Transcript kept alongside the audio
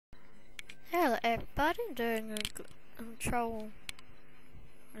Hello everybody, I'm doing a troll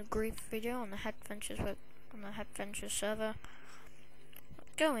grief video on the Hatfilms server.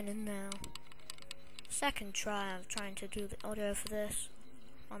 Going in now. Second try of trying to do the audio for this.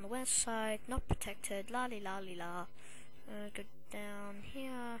 On the west side, not protected, la li la li la. Go down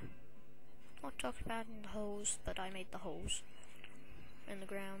here. Not talking about in the holes, but I made the holes in the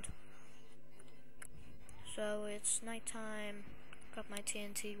ground. So it's nighttime, got my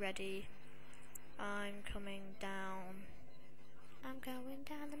TNT ready. I'm coming down. I'm going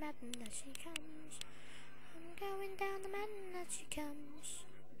down the mountain as she comes. I'm going down the mountain as she comes.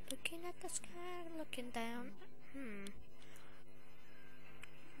 Looking at the sky, looking down.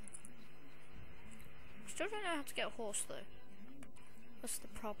 Still don't know how to get a horse though. That's the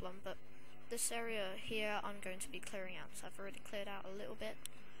problem, but this area here I'm going to be clearing out. So I've already cleared out a little bit.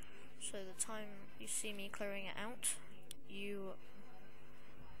 So the time you see me clearing it out,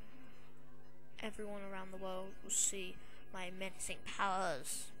 everyone around the world will see my menacing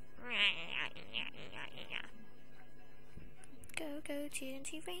powers. Go, go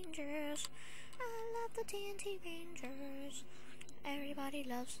TNT Rangers. I love the TNT Rangers. Everybody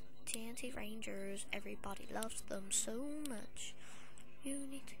loves TNT Rangers. Everybody loves them so much. You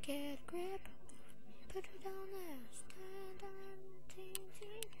need to get a grip. Put it on there. Stand on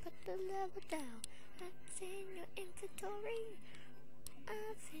TNT. Put the level down. That's in your inventory.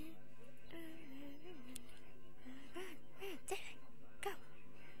 I think. Run, there, go.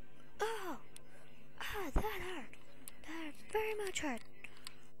 Oh, that hurt. That very much hurt.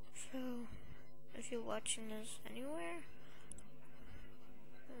 So, if you're watching this anywhere,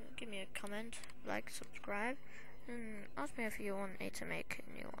 give me a comment, like, subscribe, and ask me if you want me to make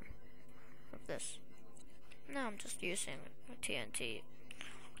a new one of this. No, I'm just using TNT.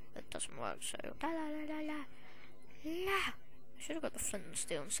 That doesn't work, so la la la la la la. I should have got the flint and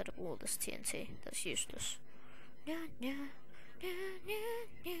steel instead of all this TNT. That's useless. No, no, no, no,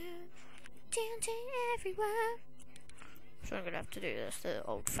 no. TNT everywhere. So I'm gonna have to do this the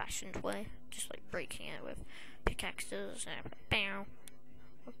old-fashioned way, just like breaking it with pickaxes and bam.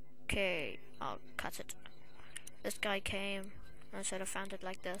 Okay, I'll cut it. This guy came and said I found it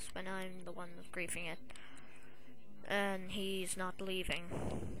like this when I'm the one that's griefing it, and he's not leaving.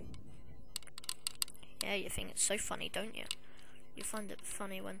 Yeah, you think it's so funny, don't you? You find it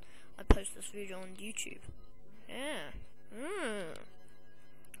funny when I post this video on YouTube. Yeah.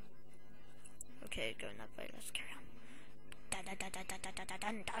 Okay, going that way, let's carry on.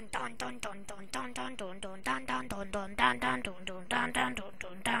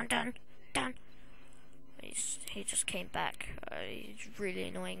 He just came back. He's really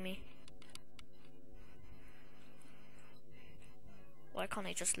annoying me. Why can't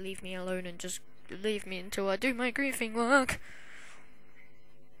he just leave me alone and just leave me until I do my griefing work?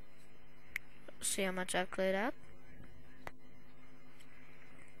 See how much I've cleared out?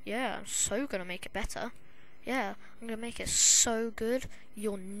 Yeah, I'm so gonna make it better. Yeah, I'm gonna make it so good,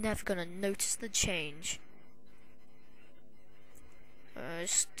 you're never gonna notice the change.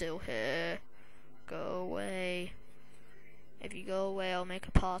 Still here. Go away. If you go away, I'll make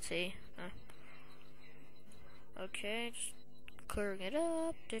a party. Okay, just clearing it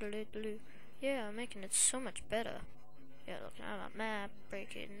up. Diddle-diddle-doo. Yeah, I'm making it so much better. Yeah, looking at that map,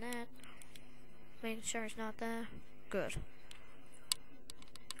 breaking that. Making sure it's not there. Good.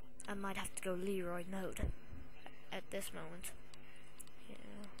 I might have to go Leroy mode at this moment. Yeah.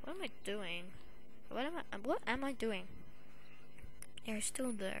 What am I doing? What am I doing? Yeah, he's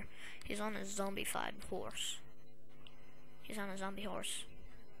still there. He's on a zombified horse. He's on a zombie horse.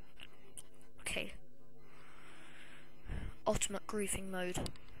 Okay. Ultimate griefing mode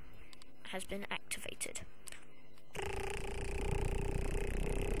has been activated.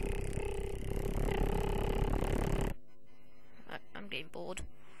 I'm getting bored.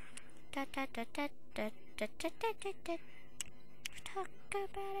 Talk about it, talk about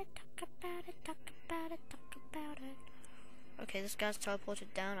it, talk about it, talk about it. Okay, this guy's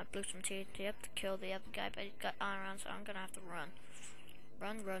teleported down. I blew some TNT up to kill the other guy, but he's got iron, so I'm gonna have to run.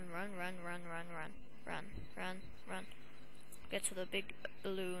 Run. Get to the big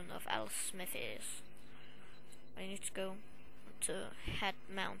balloon of Alice Smithies. I need to go to Hat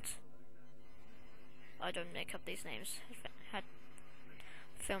Mount. I don't make up these names. Hat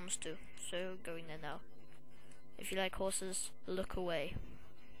films do, so going there now. If you like horses, look away.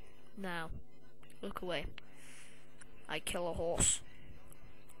 Now, look away. I kill a horse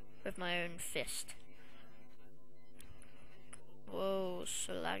with my own fist. Whoa,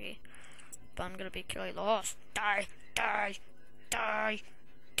 so laggy. But I'm gonna be killing the horse. Die, die, die,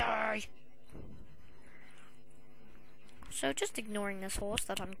 die. So just ignoring this horse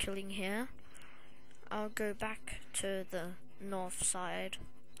that I'm killing here, I'll go back to the north side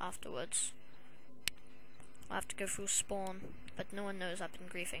afterwards. I have to go through spawn, but no one knows I've been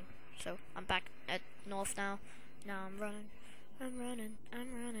griefing. So I'm back at north now. Now I'm running, I'm running,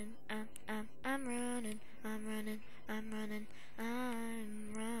 I'm running, I'm running, I'm running, I'm running, I'm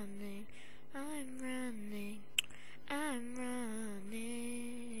running, I'm running, I'm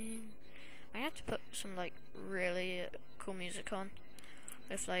running. I have to put some like really cool music on.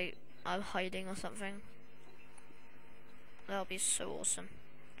 If like I'm hiding or something. That'll be so awesome.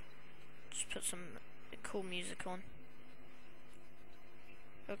 Just put some cool music on.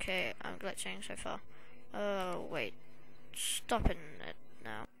 Okay, I'm glitching so far. Oh, wait. Stopping it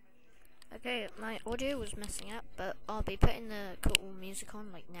now. Okay, my audio was messing up, but I'll be putting the cool music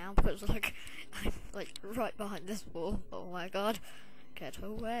on like now because like I'm like right behind this wall. Oh my god. Get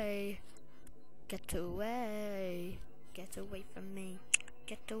away. Get away. Get away from me.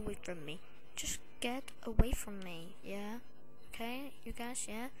 Get away from me. Just get away from me, yeah? Okay, you guys,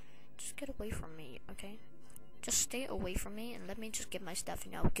 yeah? Just get away from me, okay? Just stay away from me and let me just get my stuff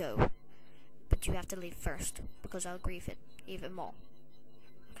and I'll go. But you have to leave first, because I'll grieve it even more.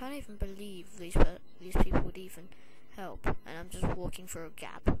 I can't even believe these people would even help, and I'm just walking through a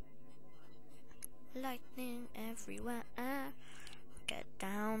gap. Lightning everywhere. Get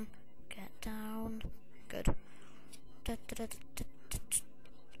down. Get down. Good.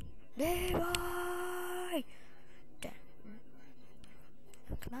 Leroy!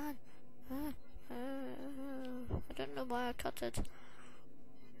 Oh, come on. I don't know why I cut it.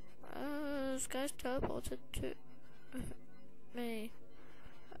 This guy's teleported to me.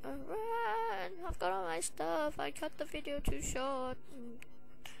 Run! I've got all my stuff. I cut the video too short.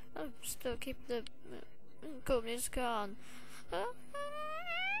 I'll still keep the cool music on.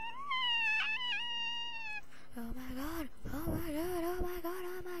 Oh my god, oh my god, oh my god,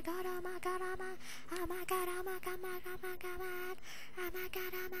 oh my god, oh my god, oh my god, oh my god, oh my god, oh my god,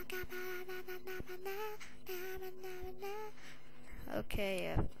 oh my god, oh my god.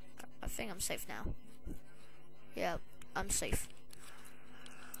 Okay, I think I'm safe now. Yeah, I'm safe.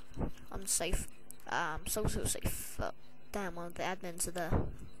 I'm safe. So safe. Damn, one of the admins are there.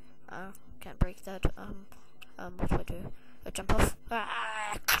 Can't break that. What do I do? Jump off. Ow.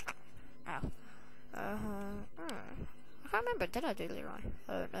 I can't remember, did I do Leroy?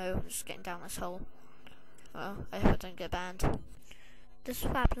 I don't know, I'm just getting down this hole. Well, I hope I don't get banned. This is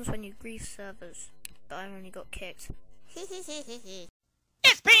what happens when you grief servers, but I only got kicked.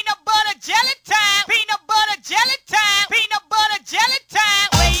 It's peanut butter jelly time!